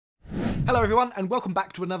Hello everyone and welcome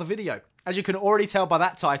back to another video. As you can already tell by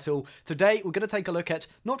that title, today we're going to take a look at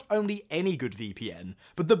not only any good VPN,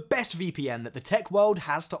 but the best VPN that the tech world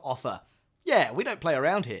has to offer. Yeah, we don't play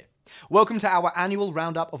around here. Welcome to our annual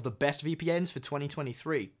roundup of the best VPNs for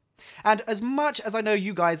 2023. And as much as I know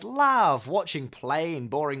you guys love watching plain,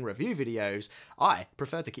 boring review videos, I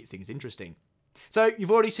prefer to keep things interesting. So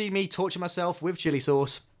you've already seen me torture myself with chili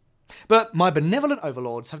sauce. But my benevolent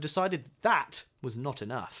overlords have decided that was not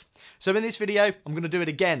enough. So in this video, I'm going to do it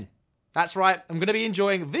again. That's right, I'm going to be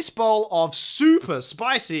enjoying this bowl of super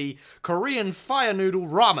spicy Korean fire noodle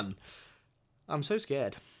ramen. I'm so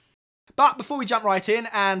scared. But before we jump right in,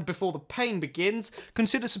 and before the pain begins,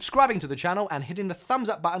 consider subscribing to the channel and hitting the thumbs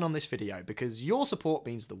up button on this video, because your support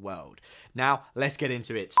means the world. Now, let's get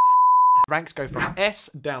into it. Ranks go from S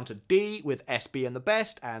down to D, with S being the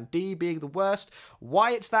best and D being the worst.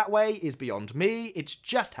 Why it's that way is beyond me, it's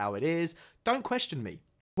just how it is. Don't question me.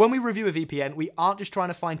 When we review a VPN, we aren't just trying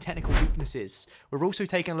to find technical weaknesses, we're also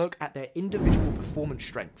taking a look at their individual performance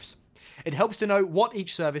strengths. It helps to know what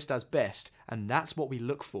each service does best, and that's what we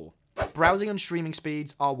look for. Browsing and streaming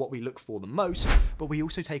speeds are what we look for the most, but we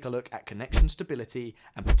also take a look at connection stability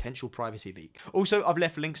and potential privacy leak. Also, I've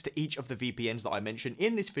left links to each of the VPNs that I mentioned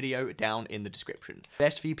in this video down in the description.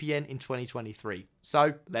 Best VPN in 2023.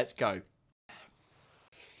 So, let's go.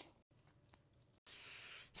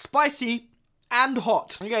 Spicy and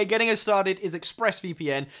hot. Okay, getting us started is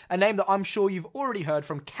ExpressVPN, a name that I'm sure you've already heard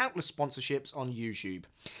from countless sponsorships on YouTube.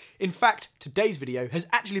 In fact, today's video has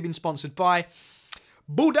actually been sponsored by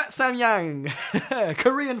Buldat Samyang,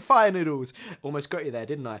 Korean fire noodles. Almost got you there,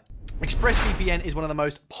 didn't I? ExpressVPN is one of the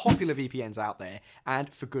most popular VPNs out there,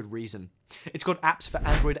 and for good reason. It's got apps for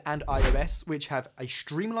Android and iOS, which have a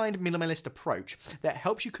streamlined minimalist approach that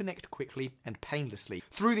helps you connect quickly and painlessly.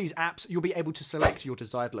 Through these apps, you'll be able to select your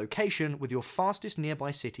desired location with your fastest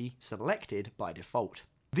nearby city selected by default.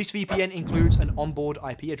 This VPN includes an onboard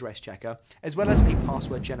IP address checker, as well as a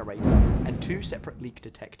password generator, and 2 separate leak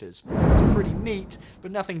detectors. It's pretty neat,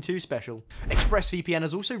 but nothing too special. ExpressVPN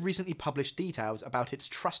has also recently published details about its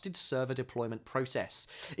trusted server deployment process,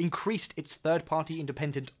 increased its third-party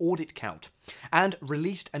independent audit count, and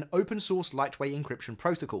released an open-source lightweight encryption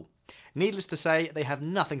protocol. Needless to say, they have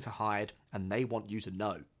nothing to hide, and they want you to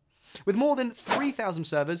know. With more than 3,000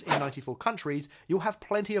 servers in 94 countries, you'll have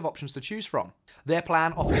plenty of options to choose from. Their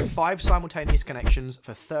plan offers 5 simultaneous connections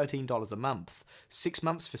for $13 a month, 6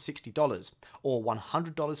 months for $60, or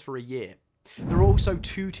 $100 for a year. There are also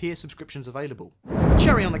 2-tier subscriptions available. The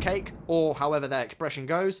cherry on the cake, or however that expression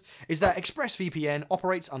goes, is that ExpressVPN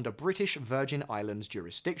operates under British Virgin Islands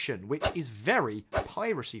jurisdiction, which is very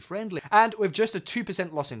piracy friendly. And with just a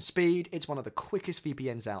 2% loss in speed, it's one of the quickest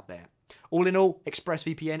VPNs out there. All in all,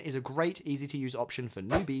 ExpressVPN is a great, easy to use option for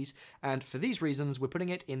newbies, and for these reasons, we're putting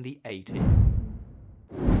it in the A tier.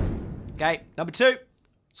 Okay, number 2,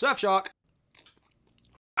 Surfshark.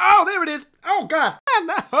 Oh, there it is! Oh god, man,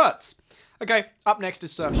 that hurts! Okay, up next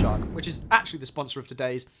is Surfshark, which is actually the sponsor of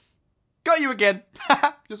today's. Got you again!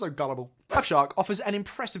 You're so gullible. Surfshark offers an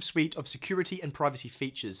impressive suite of security and privacy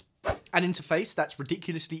features. An interface that's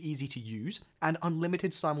ridiculously easy to use, and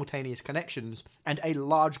unlimited simultaneous connections, and a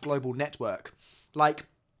large global network. Like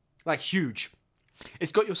huge.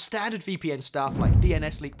 It's got your standard VPN stuff like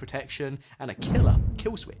DNS leak protection and a killer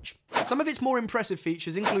kill switch. Some of its more impressive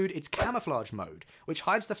features include its camouflage mode, which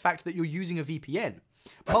hides the fact that you're using a VPN,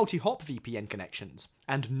 multihop VPN connections,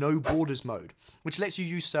 and no borders mode, which lets you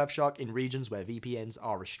use Surfshark in regions where VPNs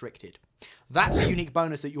are restricted. That's a unique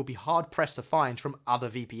bonus that you'll be hard-pressed to find from other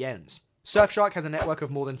VPNs. Surfshark has a network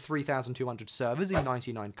of more than 3,200 servers in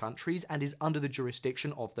 99 countries and is under the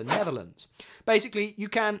jurisdiction of the Netherlands. Basically, you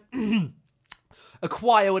can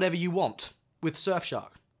acquire whatever you want with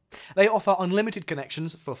Surfshark. They offer unlimited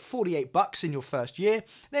connections for $48 in your first year,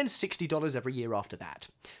 then $60 every year after that.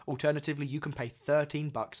 Alternatively, you can pay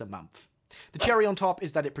 $13 a month. The cherry on top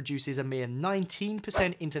is that it produces a mere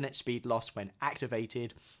 19% internet speed loss when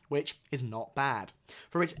activated, which is not bad.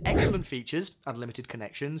 For its excellent features, unlimited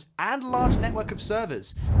connections, and large network of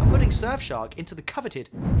servers, I'm putting Surfshark into the coveted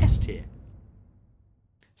S tier.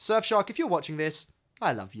 Surfshark, if you're watching this,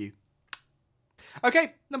 I love you.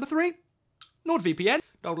 Okay, number 3, NordVPN.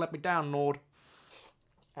 Don't let me down, Nord.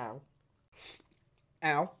 Ow.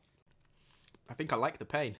 Ow. I think I like the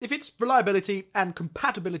pain. If it's reliability and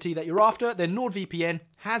compatibility that you're after, then NordVPN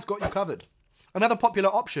has got you covered. Another popular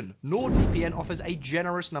option, NordVPN offers a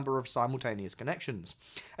generous number of simultaneous connections,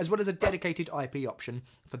 as well as a dedicated IP option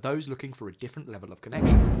for those looking for a different level of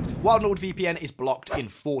connection. While NordVPN is blocked in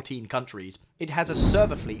 14 countries, it has a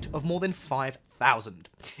server fleet of more than 5,000,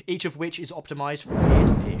 each of which is optimized for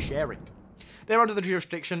peer-to-peer sharing. They're under the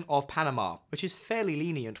jurisdiction of Panama, which is fairly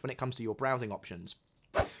lenient when it comes to your browsing options.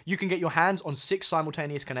 You can get your hands on 6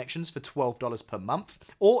 simultaneous connections for $12 per month,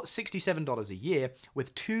 or $67 a year,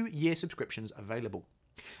 with 2-year subscriptions available.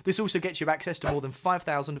 This also gets you access to more than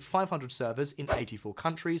 5,500 servers in 84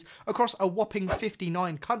 countries, across a whopping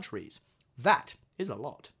 59 countries. That is a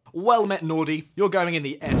lot. Well met, Nordy. You're going in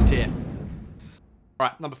the S tier.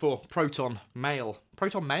 Alright, number 4, Proton Mail.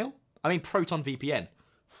 Proton Mail? I mean Proton VPN.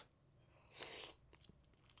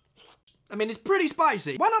 I mean, it's pretty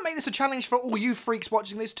spicy. Why not make this a challenge for all you freaks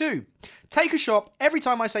watching this too? Take a shot every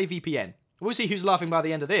time I say VPN. We'll see who's laughing by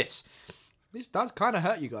the end of this. This does kind of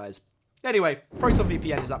hurt you guys. Anyway, Proton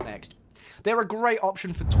VPN is up next. They're a great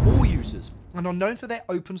option for Tor users and are known for their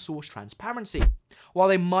open source transparency. While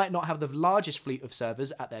they might not have the largest fleet of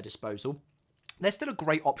servers at their disposal, they're still a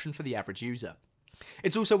great option for the average user.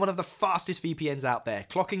 It's also one of the fastest VPNs out there,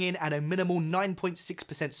 clocking in at a minimal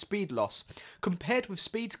 9.6% speed loss, compared with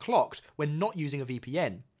speeds clocked when not using a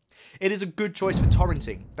VPN. It is a good choice for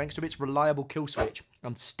torrenting, thanks to its reliable kill switch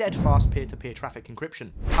and steadfast peer-to-peer traffic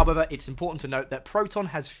encryption. However, it's important to note that Proton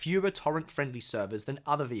has fewer torrent-friendly servers than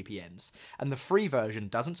other VPNs, and the free version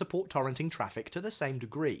doesn't support torrenting traffic to the same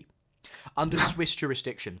degree. Under Swiss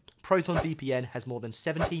jurisdiction, Proton VPN has more than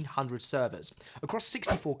 1,700 servers across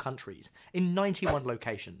 64 countries in 91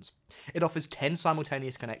 locations. It offers 10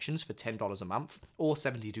 simultaneous connections for $10 a month or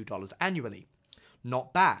 $72 annually.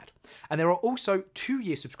 Not bad. And there are also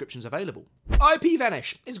 2-year subscriptions available.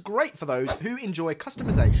 IPVanish is great for those who enjoy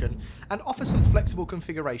customization and offers some flexible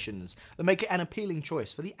configurations that make it an appealing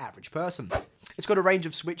choice for the average person. It's got a range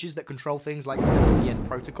of switches that control things like the VPN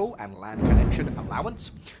protocol and LAN connection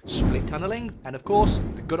allowance, split tunneling, and of course,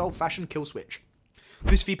 the good old-fashioned kill switch.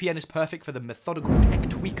 This VPN is perfect for the methodical tech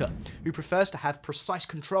tweaker who prefers to have precise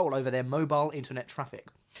control over their mobile internet traffic.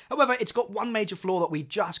 However, it's got one major flaw that we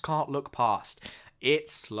just can't look past.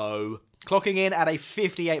 It's slow. Clocking in at a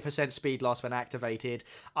 58% speed loss when activated,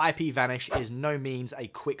 IPVanish is no means a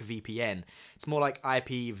quick VPN. It's more like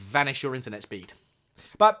IPVanish your internet speed.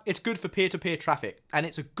 But it's good for peer-to-peer traffic, and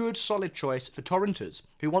it's a good solid choice for torrenters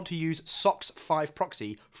who want to use SOCKS 5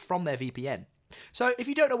 proxy from their VPN. So if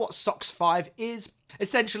you don't know what SOCKS 5 is,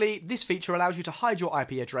 essentially this feature allows you to hide your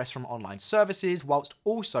IP address from online services whilst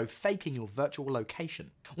also faking your virtual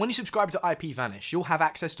location. When you subscribe to IPVanish, you'll have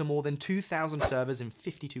access to more than 2,000 servers in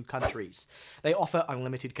 52 countries. They offer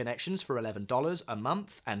unlimited connections for $11 a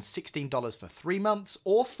month and $16 for 3 months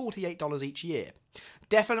or $48 each year.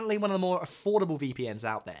 Definitely one of the more affordable VPNs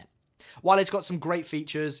out there. While it's got some great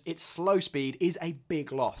features, its slow speed is a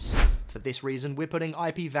big loss. For this reason, we're putting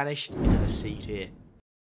IPVanish into the C tier.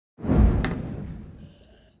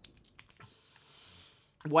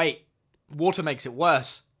 Wait, water makes it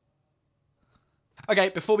worse. Okay,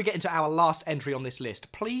 before we get into our last entry on this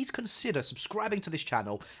list, please consider subscribing to this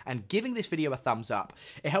channel and giving this video a thumbs up.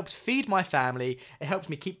 It helps feed my family, it helps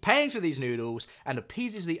me keep paying for these noodles, and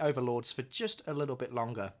appeases the overlords for just a little bit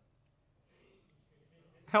longer.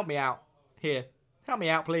 Help me out. Here. Help me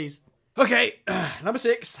out, please. Okay, number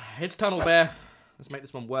 6. It's Tunnel Bear. Let's make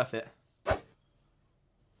this one worth it.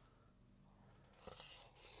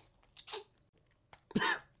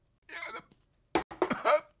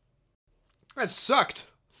 That sucked.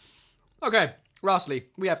 Okay, lastly,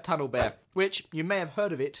 we have Tunnel Bear, which you may have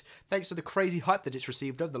heard of it thanks to the crazy hype that it's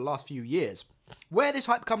received over the last few years. Where this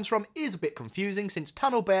hype comes from is a bit confusing since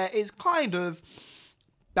Tunnel Bear is kind of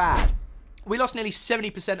bad. We lost nearly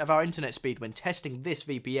 70% of our internet speed when testing this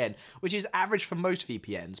VPN, which is average for most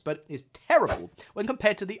VPNs, but is terrible when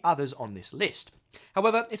compared to the others on this list.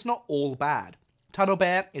 However, it's not all bad. Tunnel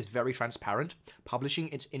Bear is very transparent, publishing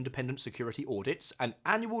its independent security audits and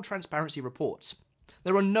annual transparency reports.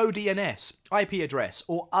 There are no DNS, IP address,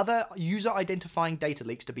 or other user-identifying data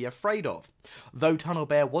leaks to be afraid of, though Tunnel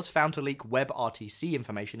Bear was found to leak WebRTC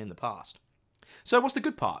information in the past. So what's the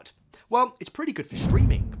good part? Well, it's pretty good for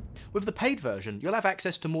streaming. With the paid version, you'll have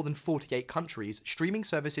access to more than 48 countries, streaming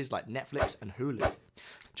services like Netflix and Hulu.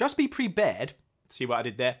 Just be prepared, see what I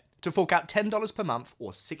did there, to fork out $10 per month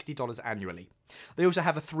or $60 annually. They also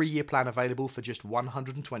have a 3-year plan available for just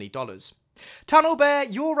 $120. Tunnel Bear,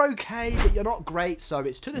 you're okay, but you're not great, so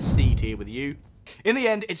it's to the C tier with you. In the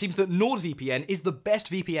end, it seems that NordVPN is the best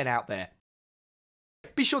VPN out there.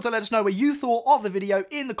 Be sure to let us know what you thought of the video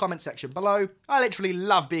in the comment section below. I literally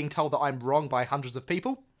love being told that I'm wrong by hundreds of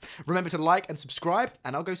people. Remember to like and subscribe,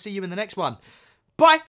 and I'll go see you in the next one. Bye!